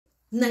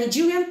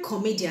Nigerian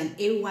comedian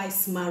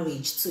AY's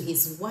marriage to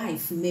his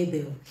wife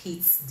Mabel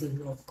hits the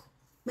rock.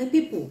 My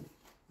people,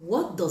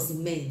 what does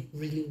men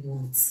really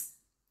want?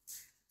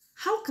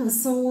 How can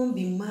someone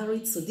be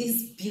married to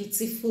this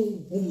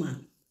beautiful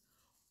woman,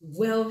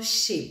 well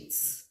shaped,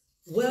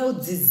 well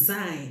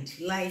designed,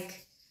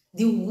 like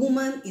the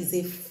woman is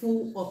a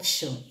full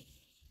option?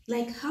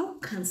 Like, how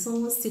can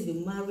someone still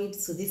be married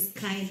to this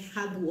kind,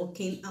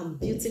 hardworking, and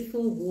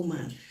beautiful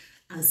woman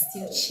and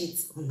still cheat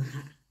on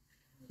her?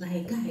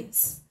 Like,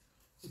 guys,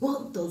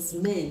 what does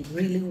men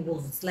really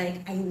want?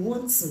 Like, I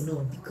want to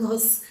know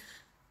because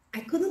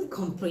I couldn't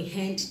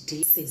comprehend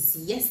this. Since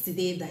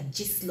yesterday that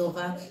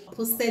Gistlover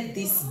posted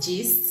this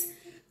gist,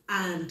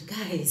 and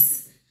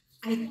guys,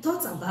 I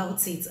thought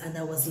about it and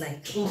I was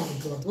like, oh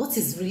my god, what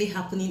is really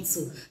happening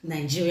to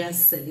Nigerian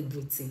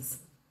celebrities?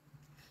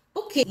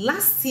 Okay,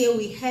 last year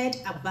we heard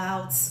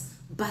about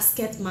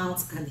Basket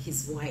Mouth and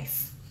his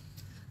wife.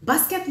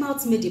 Basket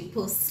Mouth made a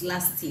post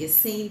last year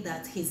saying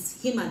that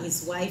him and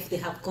his wife, they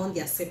have gone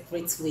their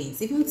separate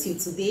ways. Even till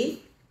today,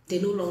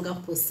 they no longer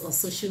post on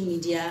social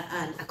media,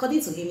 and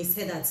according to him, he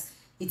said that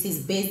it is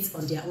based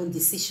on their own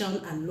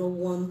decision and no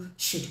one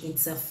should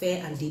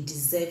interfere and they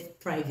deserve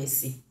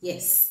privacy.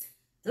 Yes,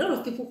 a lot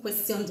of people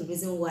question the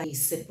reason why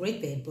he's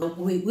separated, but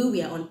we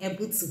were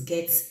unable to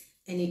get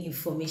any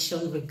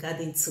information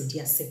regarding to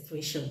their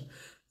separation.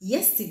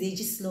 Yesterday,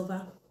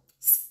 Gistlover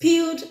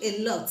spilled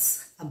a lot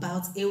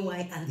about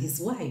AY and his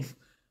wife.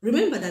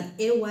 Remember that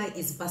AY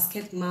is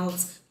Basket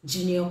Mouth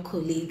junior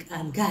colleague,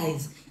 and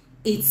guys,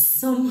 it's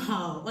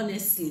somehow,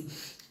 honestly,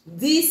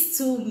 these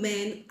two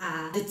men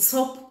are the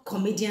top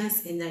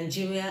comedians in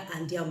Nigeria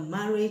and their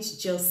marriage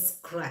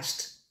just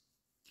crashed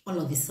all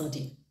of a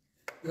sudden.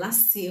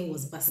 Last year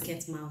was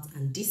Basket Mouth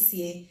and this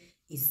year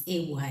is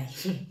AY.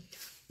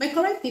 My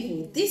correct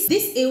people, this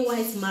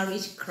AY's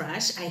marriage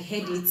crash, I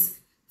heard it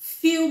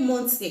few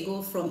months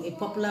ago from a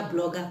popular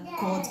blogger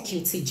called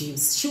Cutie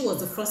Juice. She was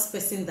the first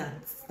person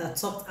that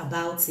talked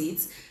about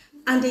it.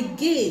 And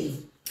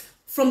again,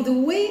 from the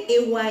way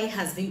AY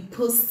has been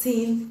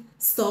posting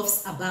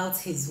stuffs about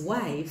his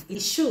wife,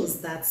 it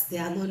shows that they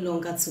are no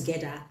longer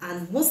together.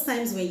 And most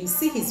times when you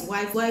see his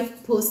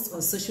wife post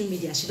on social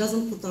media, she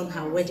doesn't put on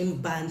her wedding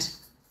band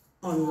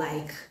on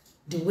like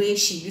the way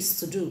she used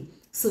to do.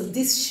 So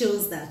this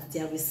shows that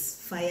there is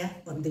fire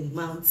on the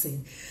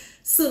mountain.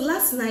 So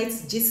last night,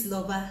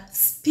 Gistlover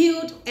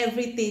spilled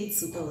everything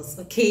to us,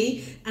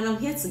 okay? And I'm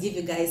here to give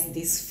you guys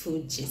this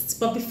full gist.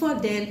 But before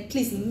then,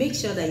 please make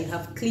sure that you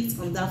have clicked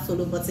on that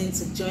follow button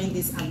to join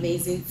this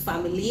amazing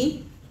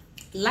family.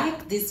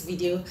 Like this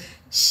video,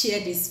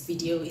 share this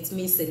video, it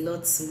means a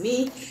lot to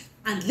me.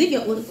 And leave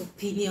your own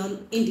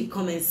opinion in the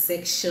comment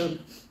section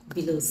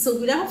below. So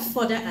without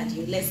further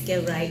ado, let's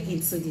get right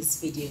into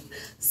this video.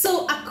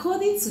 So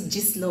according to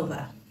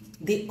Gistlover,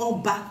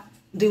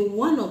 the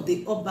one of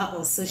the Oba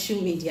on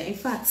social media. In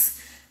fact,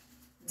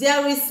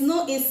 there is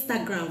no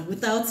Instagram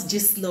without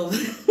Gistlover.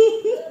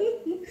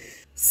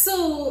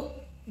 So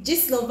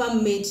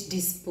Gistlover made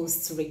this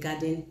post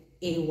regarding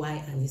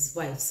AY and his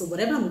wife. So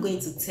whatever I'm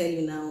going to tell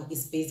you now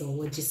is based on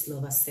what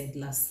Gistlover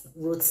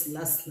wrote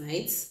last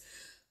night.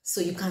 So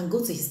you can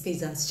go to his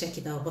page and check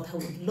it out. But I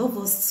would love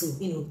us to,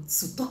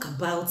 to talk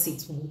about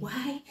it.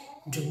 Why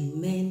do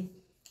men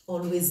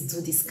always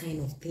do this kind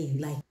of thing?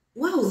 Like,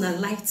 why would I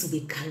like to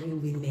be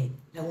carrying women?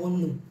 I won't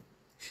know.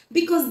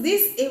 Because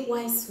this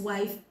AY's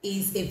wife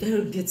is a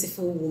very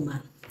beautiful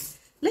woman.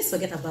 Let's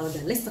forget about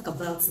that. Let's talk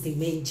about the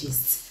main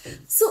gist.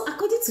 So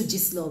according to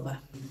Gistlover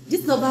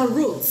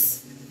wrote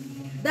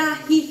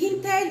that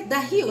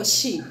he or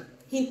she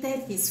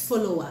hinted his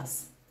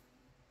followers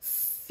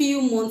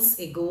few months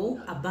ago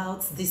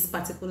about this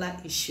particular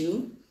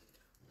issue,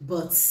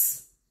 but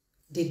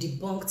they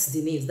debunked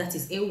the news. That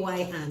is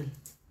AY and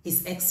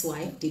his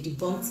ex-wife. They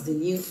debunked the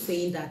news,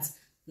 saying that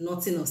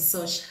nothing of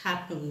such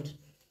happened.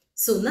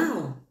 So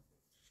now,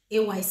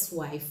 AY's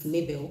wife,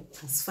 Mabel,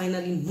 has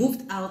finally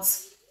moved out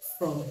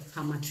from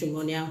her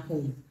matrimonial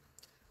home.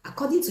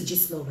 According to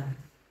Gistlover,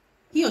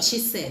 he or she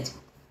said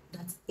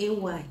that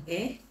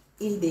AY,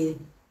 in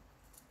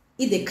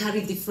they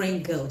carry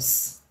different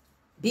girls,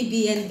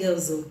 BBN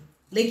girls,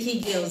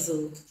 Lekki girls,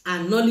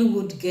 and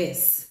Nollywood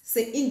girls.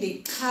 Say in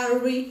they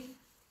carry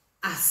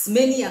as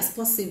many as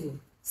possible.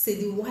 Say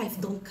the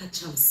wife don't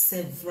catch him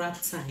several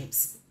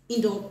times.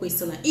 He don't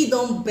question her. He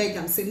don't beg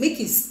him. Say make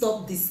him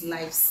stop this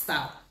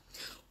lifestyle.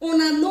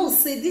 Una know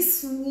say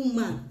this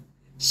woman,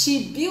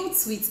 she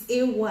built with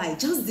AY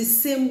just the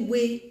same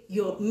way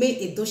your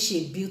May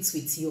Edochie built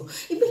with you.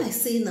 It be like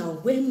saying now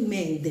when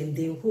men them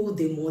they hold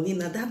the money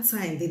at that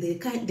time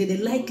they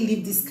like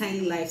live this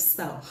kind of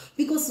lifestyle,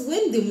 because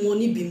when the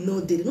money be no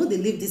they know they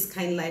live this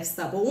kind of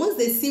lifestyle, but once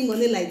they see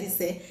money like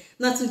this,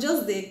 now to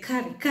just they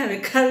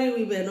carry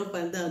women up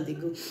and down they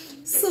go.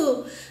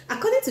 So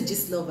according to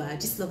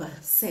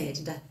Gistlover said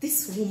that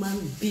this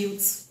woman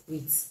built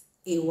with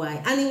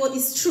AY, and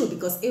it's true,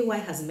 because AY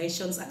has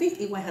mentioned, I think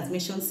AY has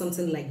mentioned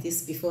something like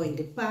this before in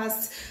the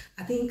past.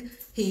 I think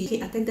he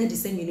attended the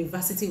same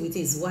university with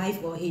his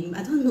wife or him,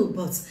 I don't know,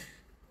 but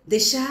they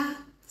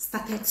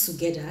started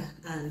together,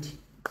 and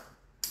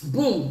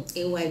boom,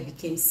 AY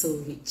became so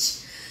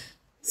rich.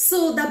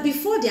 So that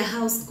before their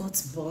house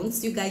got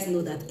burnt, you guys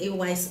know that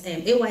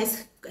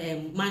AY's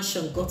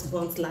mansion got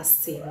burnt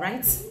last year,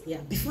 right?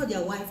 Yeah, before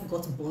their wife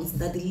got burnt,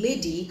 that the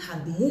lady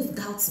had moved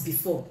out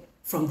before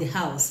from the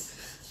house.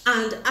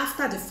 And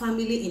after the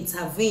family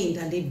intervened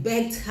and they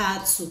begged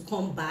her to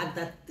come back,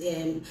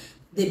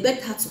 they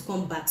begged her to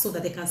come back so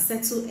that they can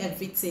settle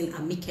everything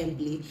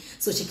amicably,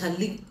 so she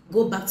can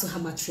go back to her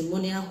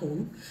matrimonial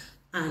home.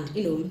 And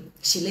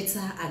she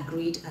later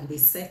agreed and they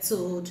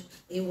settled.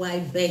 AY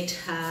begged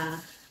her,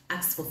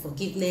 asked for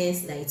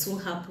forgiveness, that it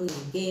won't happen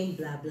again,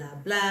 blah blah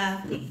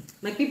blah.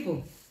 My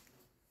people,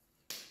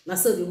 now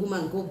so the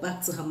woman go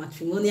back to her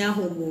matrimonial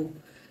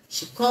home.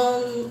 She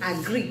come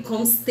agree,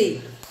 come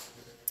stay.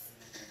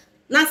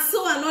 Now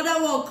so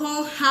another one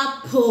come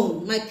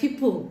happen, my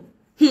people.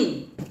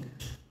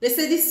 They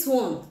say this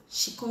one,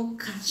 she can't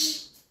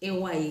catch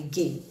AY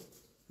again.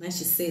 Now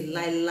she say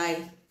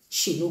lie,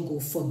 she no go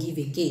forgive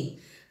again.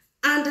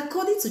 And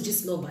according to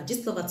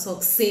Gistlover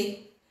talk say,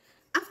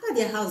 after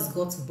their house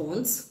got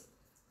burnt,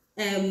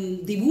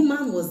 the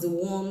woman was the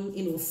one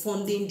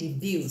funding the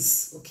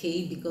bills,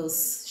 okay,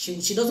 because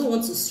she doesn't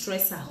want to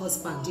stress her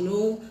husband.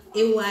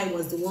 AY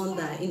was the one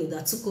that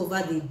that took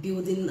over the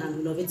building and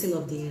renovating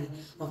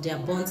of their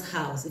burnt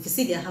house. If you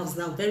see their house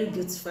now, very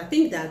beautiful. I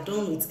think they are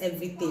done with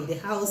everything. The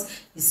house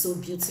is so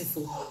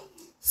beautiful.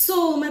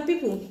 So my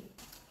people,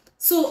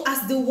 so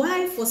as the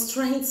wife was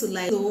trying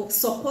to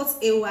support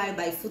AY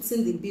by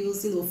footing the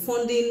bills,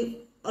 funding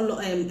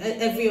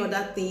every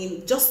other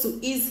thing, just to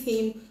ease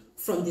him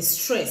from the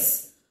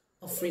stress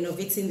of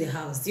renovating the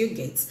house, do you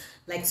get?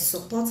 Like to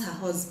support her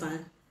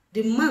husband.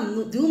 The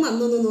woman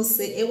no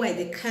say AY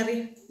they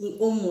carry in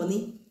own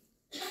money,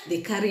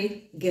 they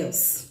carry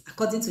girls,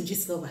 according to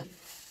Gistlover.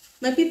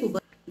 My people,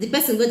 but the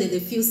person where they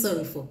feel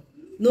sorry for,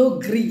 no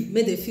gree,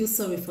 may they feel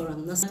sorry for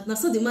him. Now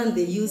so the man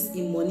they use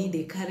in money,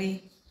 they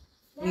carry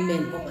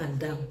women up and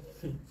down.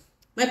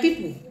 My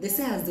people, they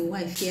say as the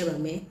wife hear a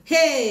man,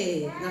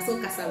 hey, now so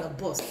kasala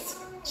bust.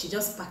 She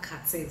just pack her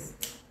things,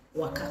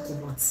 waka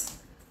comot.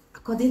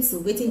 According to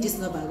wetin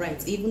Gistlover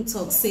right, even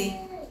talk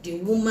say the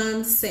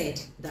woman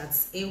said that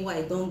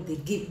AY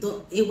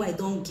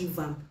don't give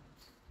am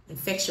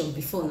infection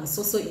before. Now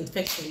so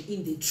infection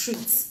in the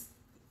treat.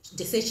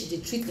 They say she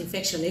dey treat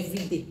infection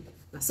every day.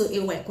 Now so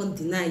AY can't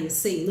deny you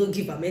say you no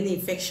give am any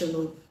infection.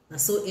 No. Now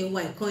so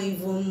AY can't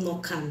even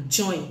knock am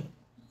join.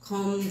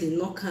 Come they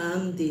knock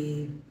am,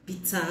 they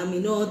beat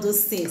am, all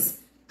those things.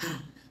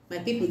 My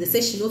people, they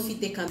say she no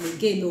fit take am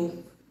again. No.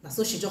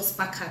 So she just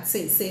pack her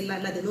things, say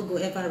like they no go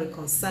ever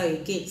reconcile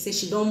again. Say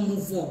she don't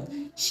move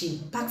on.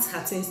 She packed her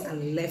things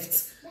and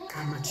left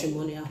her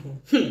matrimonial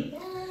home.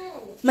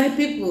 My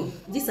people,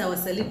 these our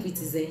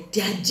celebrities, they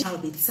are just how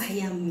they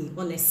tire me,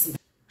 honestly.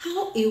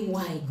 How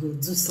AY go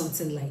do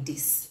something like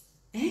this?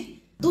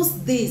 Those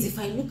days, if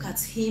I look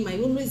at him, I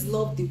always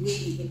love the way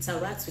he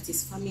interacts with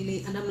his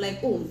family, and I'm like,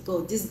 oh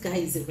God, this guy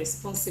is a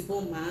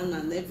responsible man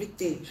and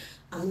everything.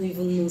 I don't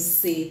even know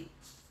say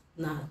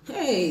now.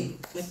 Hey,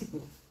 my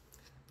people.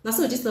 Now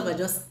so Gistlover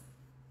just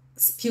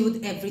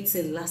spilled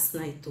everything last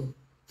night too.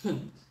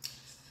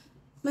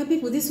 My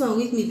people, this one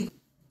with me.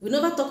 We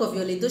never talk of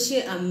your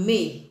Ledoche and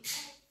May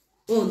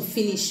own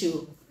finish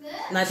you.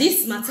 Now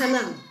this matter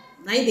now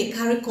they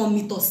carry come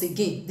meet us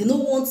again. They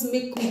don't want to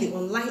make we the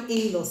online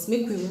in-laws,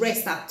 make we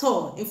rest at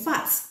all. In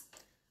fact,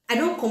 I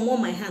don't come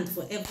on my hand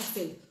for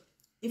everything.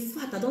 In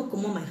fact, I don't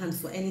come on my hand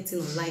for anything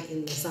online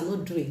in-laws. I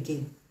not do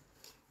again.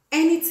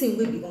 Anything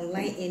will be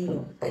online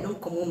in-law, I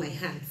don't come on my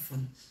hand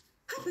from.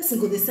 How person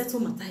go they settle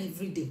matter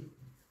every day?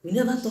 We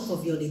never talk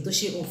of your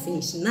Ledoche own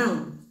finish.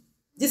 Now,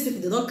 these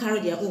people, they don't carry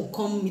their own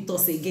come meet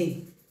us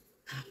again.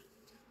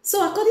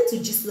 So according to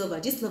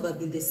Gistlover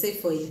been they say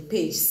for his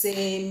page,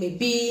 say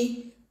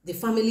maybe the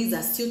families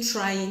are still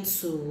trying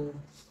to,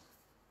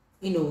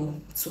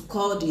 to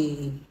call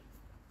the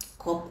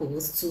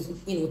couples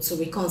to, to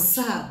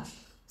reconcile.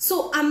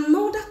 So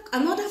another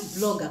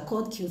blogger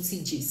called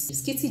Kitty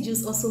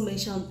Juice also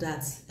mentioned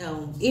that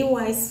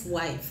AY's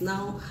wife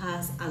now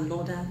has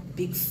another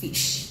big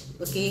fish.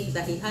 Okay,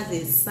 that he has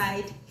a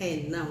side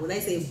hen now. When I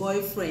say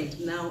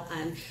boyfriend now,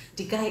 and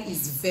the guy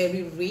is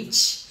very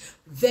rich,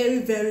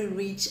 very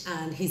rich,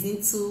 and he's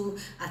into,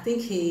 I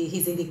think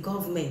he's in the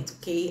government.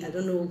 Okay, I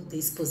don't know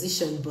his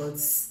position, but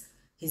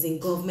he's in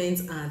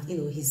government, and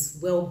he's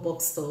well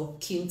boxed up,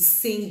 cute,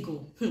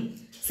 single.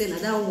 Say now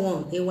that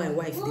one AY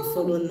wife they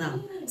follow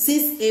now.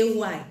 Since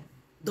AY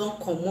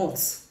don't come out,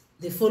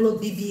 they follow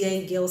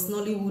BBN girls,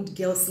 Nollywood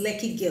girls,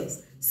 Lekki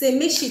girls. Say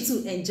make she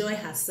too enjoy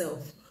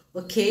herself.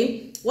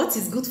 Okay, what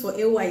is good for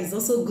AY is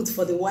also good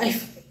for the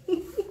wife.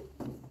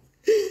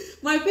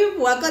 My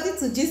people, according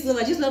to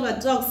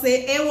Gistlover talk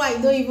say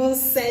AY don't even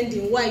send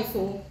the wife.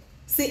 Oh,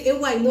 say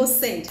AY no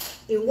send,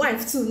 a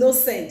wife too no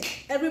send.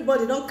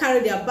 Everybody don't carry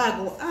their bag.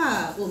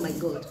 Oh my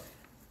God.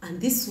 And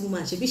this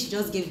woman, she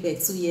just gave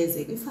birth 2 years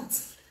ago. In fact,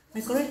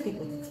 my correct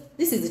people,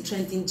 this is the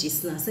trending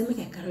gist now. Say make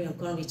I carry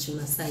on reach on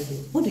my side.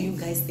 What do you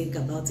guys think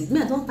about it?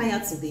 Me, I don't tire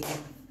today.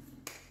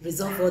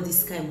 resolve all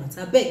this kind of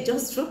matter? Abeg,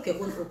 just drop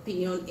your own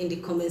opinion in the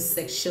comment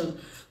section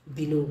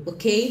below.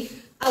 Okay,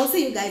 I will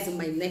see you guys in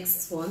my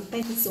next one.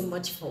 Thank you so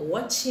much for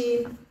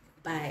watching.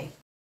 Bye.